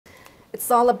It's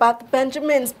all about the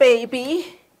Benjamins,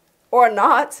 baby. Or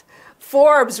not.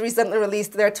 Forbes recently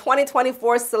released their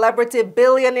 2024 Celebrity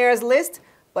Billionaires list,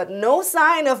 but no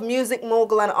sign of music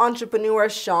mogul and entrepreneur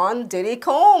Sean Diddy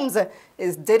Combs.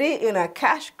 Is Diddy in a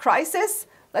cash crisis?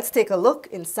 Let's take a look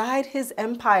inside his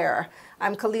empire.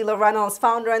 I'm Kalila Reynolds,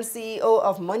 founder and CEO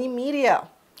of Money Media.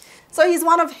 So he's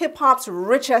one of hip-hop's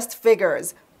richest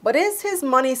figures, but is his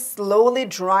money slowly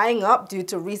drying up due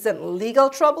to recent legal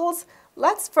troubles?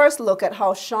 Let's first look at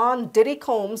how Sean Diddy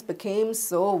Combs became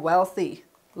so wealthy.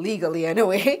 Legally,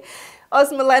 anyway.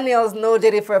 Us millennials know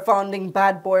Diddy for founding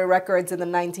Bad Boy Records in the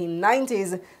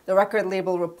 1990s. The record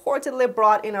label reportedly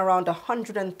brought in around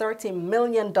 $130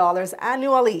 million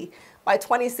annually. By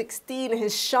 2016,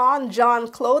 his Sean John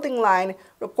clothing line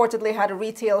reportedly had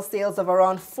retail sales of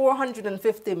around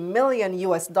 $450 million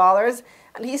US,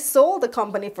 and he sold the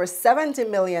company for $70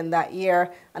 million that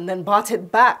year and then bought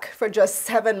it back for just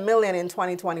 $7 million in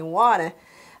 2021.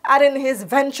 Add in his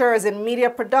ventures in media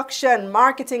production,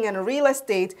 marketing, and real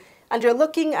estate, and you're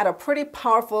looking at a pretty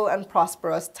powerful and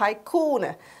prosperous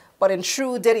tycoon. But in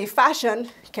true Diddy fashion,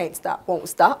 can't stop, won't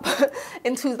stop.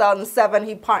 In 2007,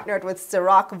 he partnered with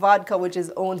Ciroc Vodka, which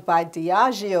is owned by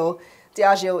Diageo.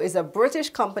 Diageo is a British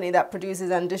company that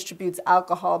produces and distributes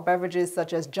alcohol beverages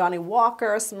such as Johnny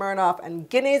Walker, Smirnoff, and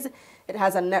Guinness. It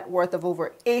has a net worth of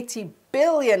over $80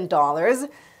 billion.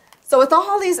 So with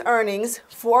all these earnings,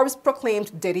 Forbes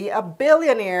proclaimed Diddy a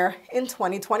billionaire in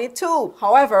 2022.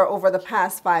 However, over the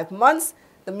past 5 months,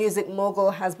 the music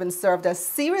mogul has been served a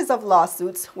series of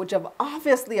lawsuits which have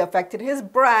obviously affected his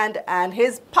brand and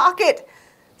his pocket.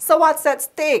 So what's at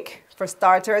stake? For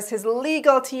starters, his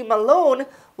legal team alone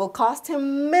will cost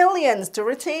him millions to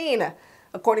retain.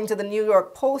 According to the New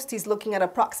York Post, he's looking at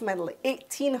approximately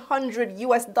 $1,800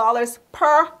 US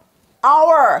per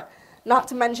hour. Not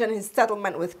to mention his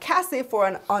settlement with Cassie for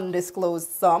an undisclosed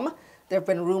sum. There have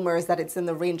been rumors that it's in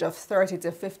the range of $30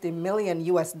 to $50 million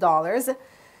US.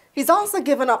 He's also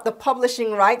given up the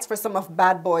publishing rights for some of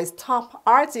Bad Boy's top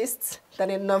artists. Then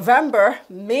in November,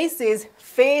 Macy's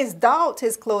phased out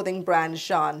his clothing brand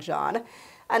Sean John.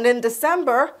 And in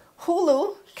December,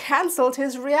 Hulu canceled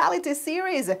his reality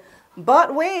series.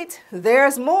 But wait,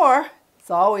 there's more. It's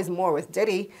always more with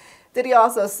Diddy. Diddy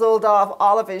also sold off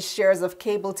all of his shares of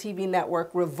cable TV network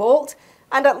Revolt,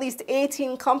 and at least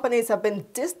 18 companies have been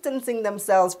distancing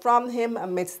themselves from him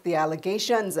amidst the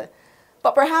allegations.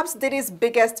 But perhaps Diddy's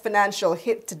biggest financial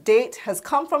hit to date has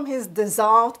come from his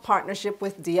dissolved partnership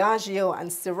with Diageo and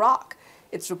Ciroc.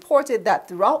 It's reported that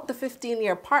throughout the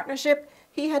 15-year partnership,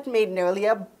 he had made nearly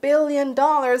 $1 billion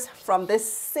from this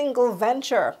single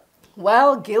venture.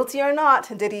 Well, guilty or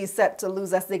not, Diddy is set to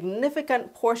lose a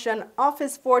significant portion of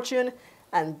his fortune,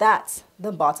 and that's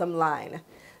the bottom line.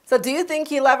 So do you think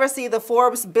he'll ever see the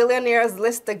Forbes billionaires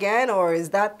list again, or is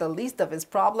that the least of his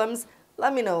problems?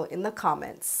 Let me know in the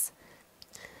comments.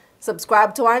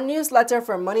 Subscribe to our newsletter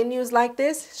for money news like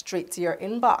this straight to your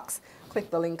inbox. Click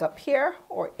the link up here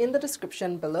or in the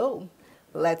description below.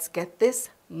 Let's get this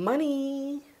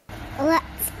money.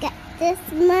 Let's get this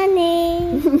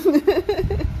money.